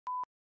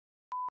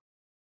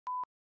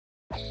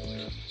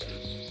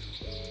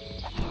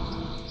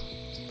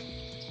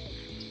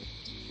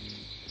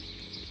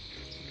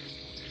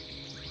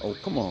Oh,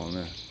 come on,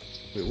 man.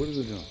 Wait, what is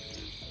it doing?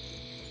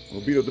 I'm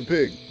gonna beat up the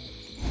pig.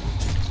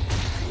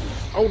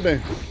 Oh,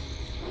 damn.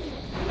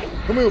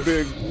 Come here,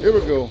 pig. Here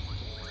we go.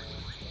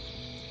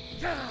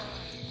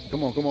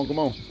 Come on, come on, come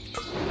on.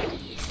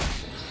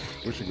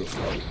 Where'd she go?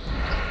 I'm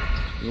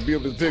gonna beat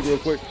up this pig real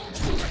quick.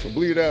 So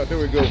bleed out. There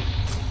we go.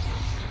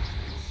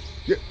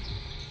 Yeah.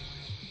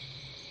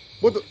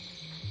 What the?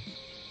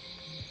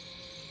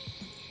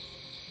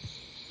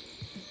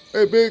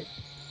 Hey, pig.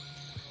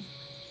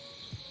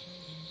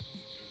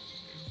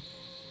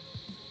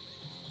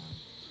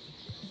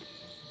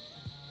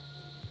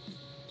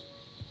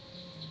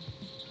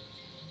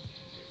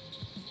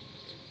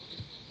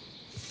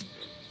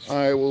 All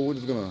right, well, we're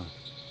gonna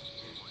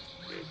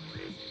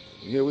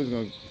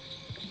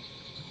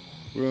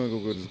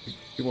go just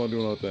keep on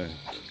doing our thing.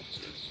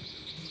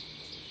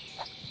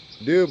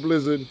 Dear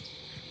Blizzard,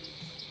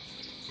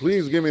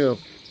 please give me a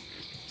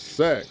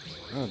sack.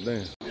 God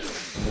damn.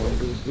 One,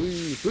 two,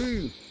 please,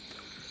 please.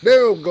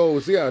 There we go.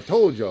 See, I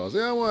told y'all. See,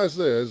 that's what I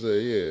said. I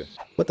said, yeah.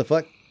 What the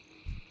fuck?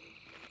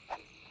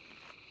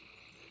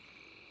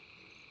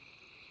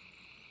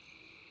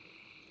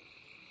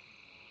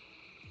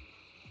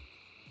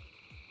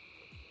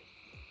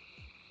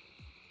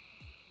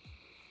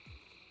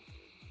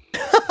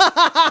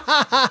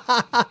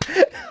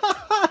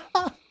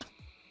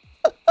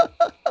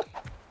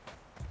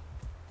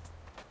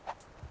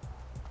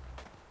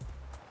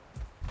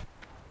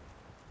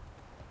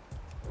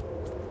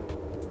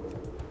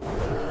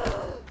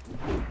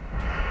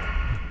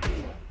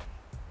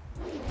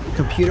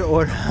 Computer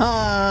order.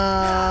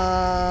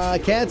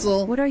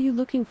 Cancel. What are you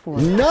looking for?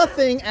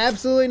 Nothing.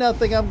 Absolutely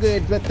nothing. I'm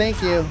good, but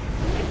thank you.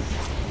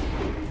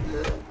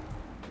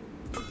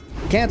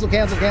 Cancel,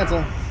 cancel,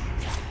 cancel.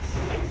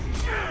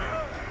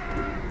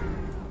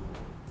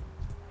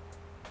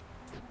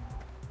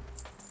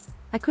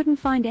 I couldn't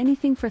find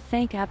anything for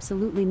thank.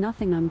 Absolutely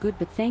nothing. I'm good,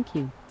 but thank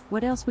you.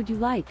 What else would you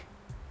like?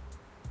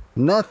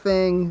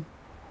 Nothing.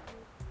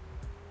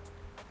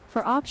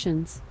 For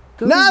options,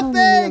 go Nothing. to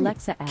home in the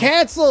Alexa app.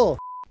 Cancel.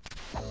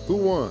 Who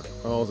won?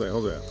 Oh,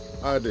 Jose.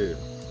 I did.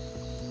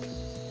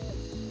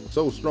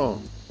 So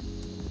strong.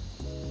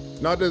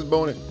 Not this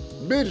bony.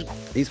 Bitch.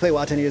 I used to play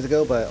WoW 10 years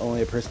ago, but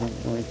only a person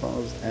only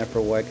follows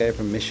Afro white guy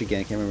from Michigan.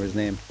 I can't remember his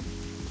name.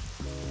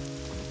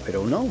 I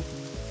don't know.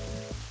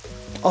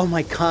 Oh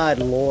my god,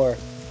 lore.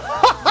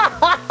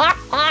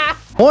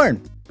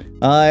 Porn.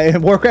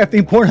 Warcraft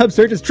themed Pornhub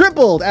searches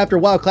tripled after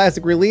WoW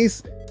Classic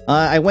release.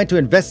 I went to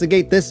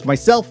investigate this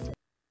myself.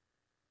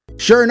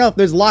 Sure enough,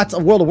 there's lots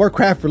of World of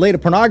Warcraft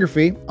related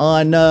pornography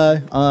on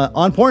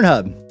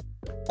Pornhub.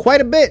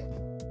 Quite a bit.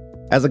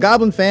 As a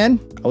Goblin fan,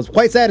 I was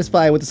quite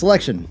satisfied with the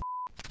selection.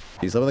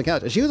 She's up on the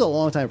couch. She was a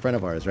longtime friend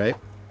of ours, right?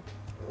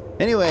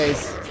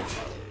 Anyways.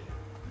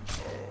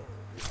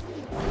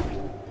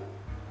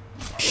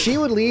 She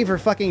would leave her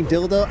fucking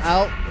dildo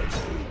out,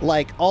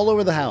 like, all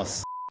over the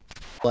house.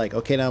 Like,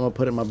 okay, now I'm gonna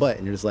put it in my butt.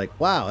 And you're just like,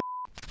 wow.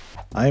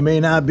 I may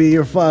not be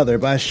your father,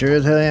 but I sure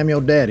as hell am your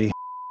daddy.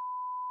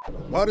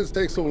 Why does it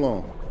take so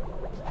long?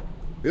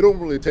 It don't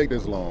really take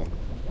this long.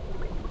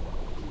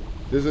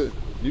 You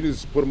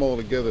just put them all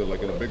together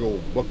like in a big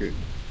old bucket.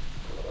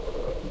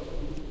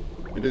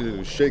 And then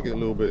just shake it a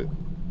little bit.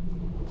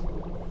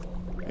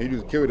 And you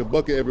just carry the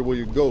bucket everywhere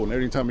you go. And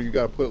every time you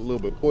gotta put a little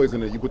bit of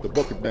poison in it, you put the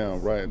bucket down,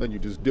 right? And then you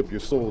just dip your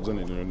swords in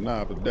it and a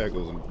knife and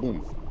daggers and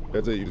boom.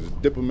 That's it, you just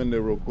dip them in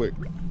there real quick.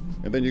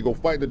 And then you go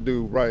fight the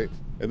dude, right?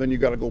 And then you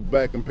gotta go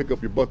back and pick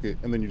up your bucket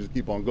and then you just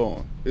keep on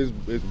going. It's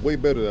way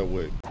better that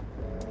way.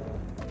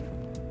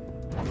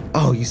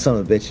 Oh, you son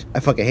of a bitch. I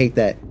fucking hate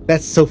that.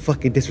 That's so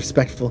fucking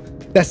disrespectful.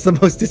 That's the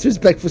most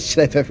disrespectful shit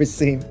I've ever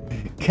seen.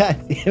 God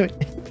damn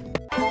it.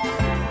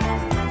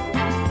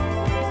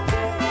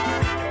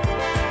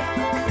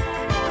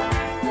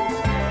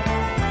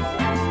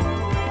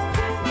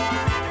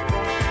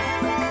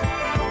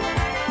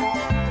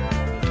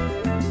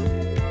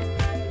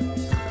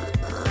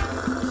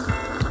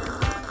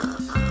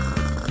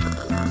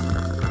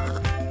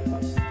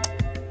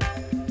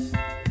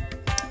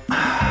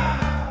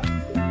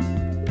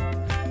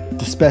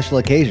 Special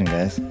occasion,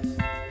 guys.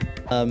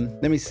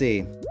 Let me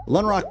see.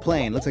 Lunrock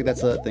Plain. Looks like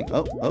that's a thing.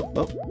 Oh.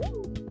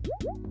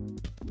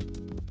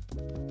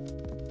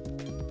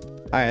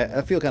 Alright,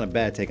 I feel kind of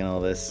bad taking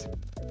all this.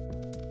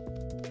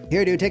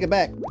 Here, dude, take it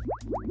back.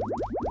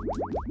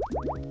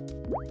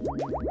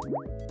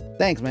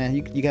 Thanks, man.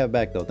 You can have it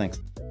back, though. Thanks.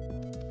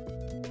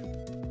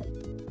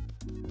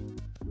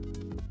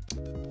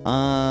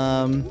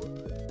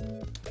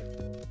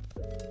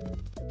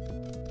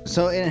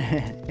 So,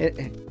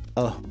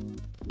 oh.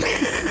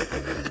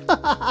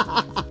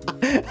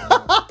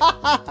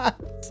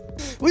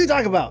 What are you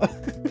talking about?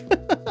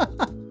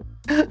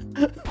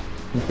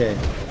 Okay.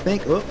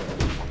 Oh.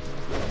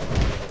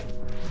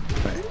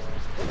 Right.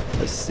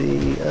 Let's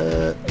see.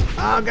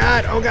 Oh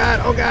god.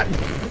 Okay.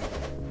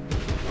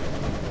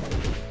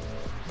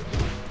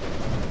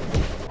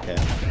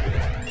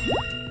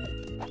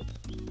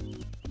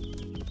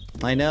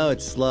 I know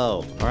it's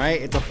slow. All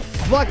right, it's a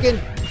fucking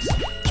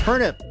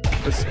turnip,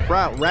 a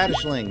sprout,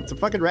 radishling. It's a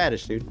fucking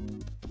radish, dude.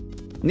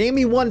 Name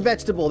me one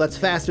vegetable that's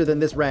faster than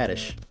this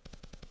radish.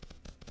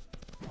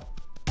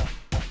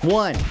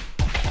 One.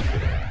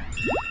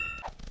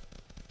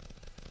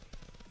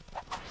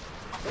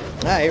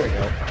 Ah, here we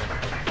go.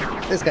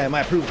 This guy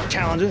might prove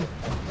challenging.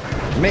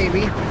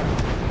 Maybe.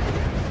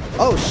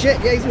 Oh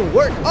shit! Yeah, he's gonna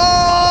work.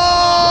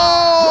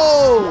 Oh!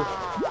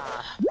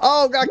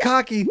 Oh, got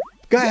cocky.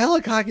 Got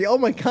hella cocky. Oh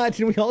my god,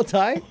 did we all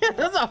die? Yeah,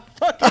 that's a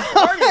fucking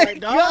party, right,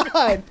 dog?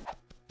 God.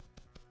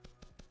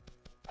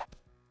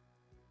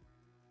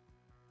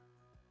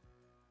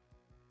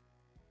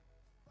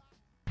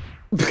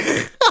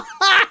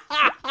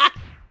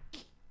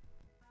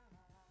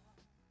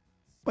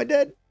 Am I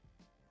dead?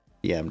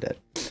 Yeah, I'm dead.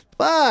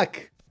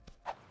 Fuck!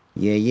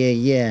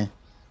 Yeah.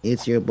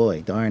 It's your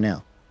boy,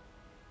 Darnell.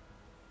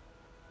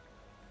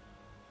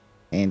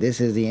 And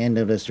this is the end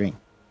of the stream.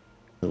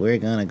 So we're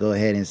gonna go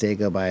ahead and say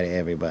goodbye to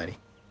everybody.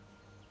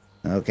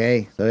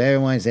 Okay? So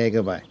everyone say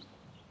goodbye.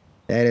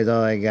 That is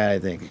all I got, I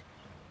think.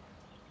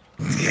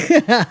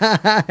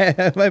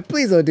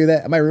 Please don't do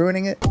that. Am I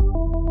ruining it?